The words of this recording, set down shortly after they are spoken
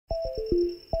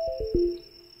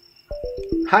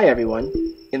Hi everyone!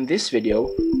 In this video,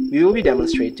 we will be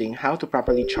demonstrating how to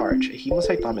properly charge a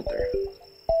hemocytometer.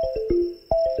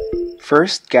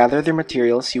 First, gather the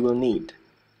materials you will need.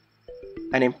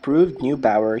 An improved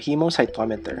Neubauer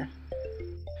hemocytometer,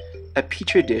 a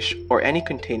petri dish or any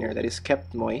container that is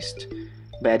kept moist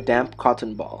by a damp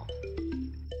cotton ball,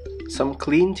 some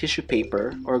clean tissue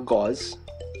paper or gauze,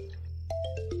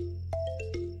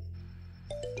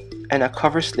 and a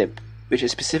cover slip which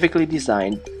is specifically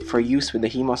designed for use with the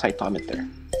hemocytometer.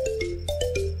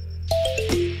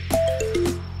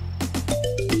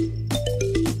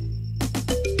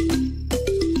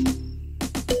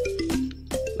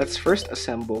 Let's first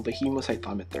assemble the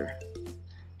hemocytometer.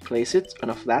 Place it on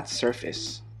a flat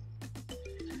surface.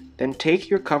 Then take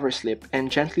your cover slip and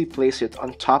gently place it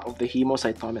on top of the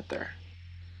hemocytometer.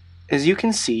 As you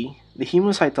can see, the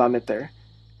hemocytometer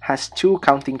has two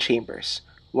counting chambers,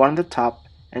 one on the top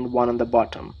and one on the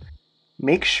bottom.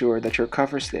 Make sure that your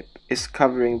cover slip is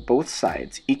covering both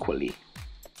sides equally.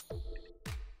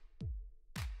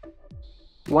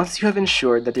 Once you have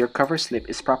ensured that your cover slip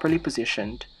is properly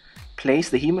positioned, place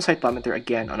the hemocytometer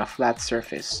again on a flat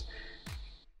surface.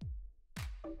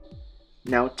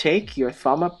 Now take your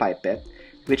thumb pipette,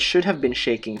 which should have been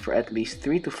shaking for at least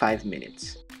 3 to 5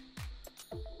 minutes,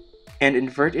 and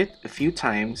invert it a few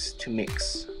times to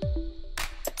mix.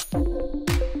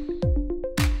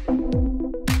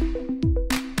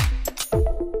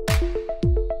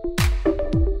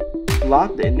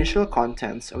 Blot the initial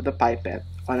contents of the pipette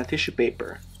on a tissue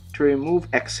paper to remove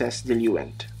excess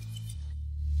diluent.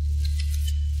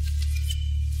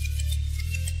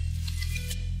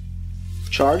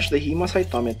 Charge the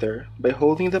hemocytometer by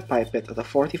holding the pipette at a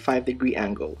 45-degree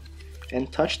angle and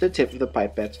touch the tip of the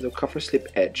pipette to the cover slip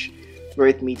edge where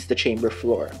it meets the chamber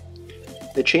floor.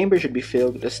 The chamber should be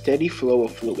filled with a steady flow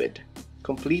of fluid.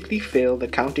 Completely fill the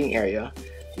counting area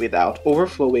without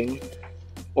overflowing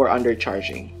or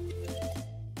undercharging.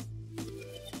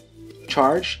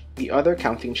 Charge the other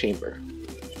counting chamber.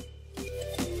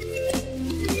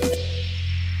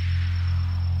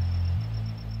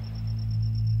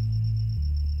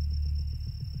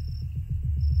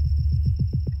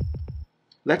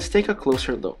 Let's take a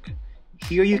closer look.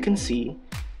 Here you can see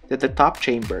that the top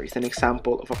chamber is an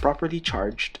example of a properly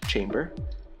charged chamber,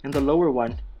 and the lower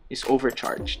one is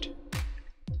overcharged.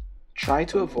 Try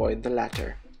to avoid the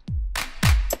latter.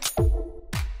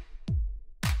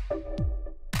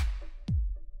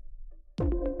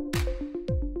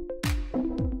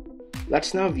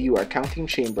 Let's now view our counting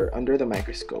chamber under the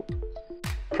microscope.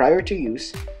 Prior to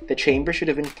use, the chamber should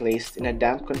have been placed in a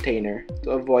damp container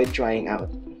to avoid drying out.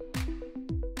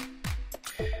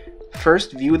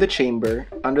 First, view the chamber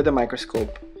under the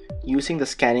microscope using the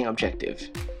scanning objective.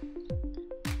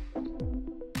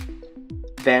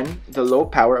 Then, the low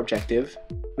power objective,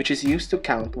 which is used to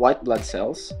count white blood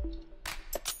cells.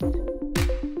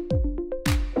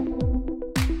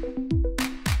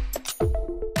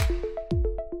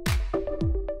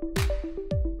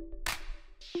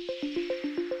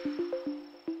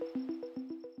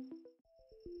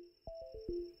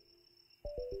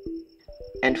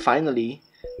 And finally,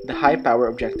 the high power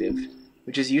objective,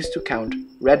 which is used to count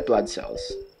red blood cells.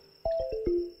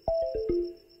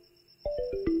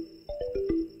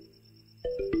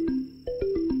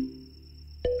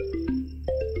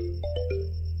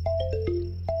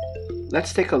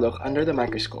 Let's take a look under the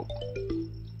microscope.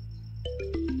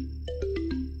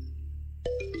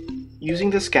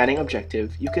 Using the scanning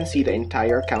objective, you can see the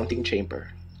entire counting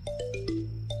chamber.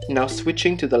 Now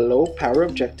switching to the low power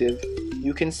objective,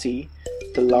 you can see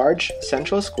the large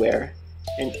central square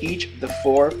and each of the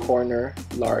 4 corner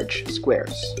large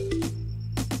squares.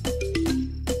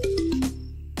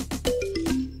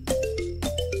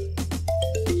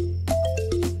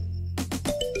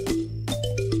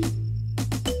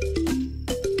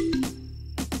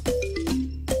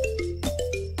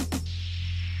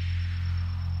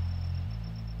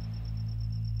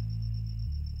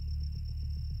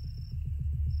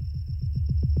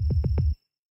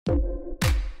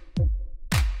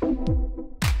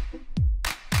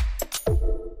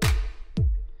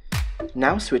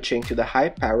 Now switching to the high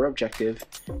power objective,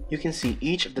 you can see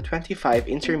each of the 25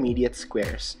 intermediate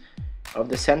squares of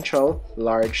the central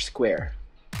large square.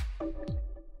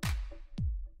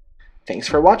 Thanks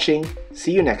for watching!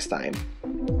 See you next time!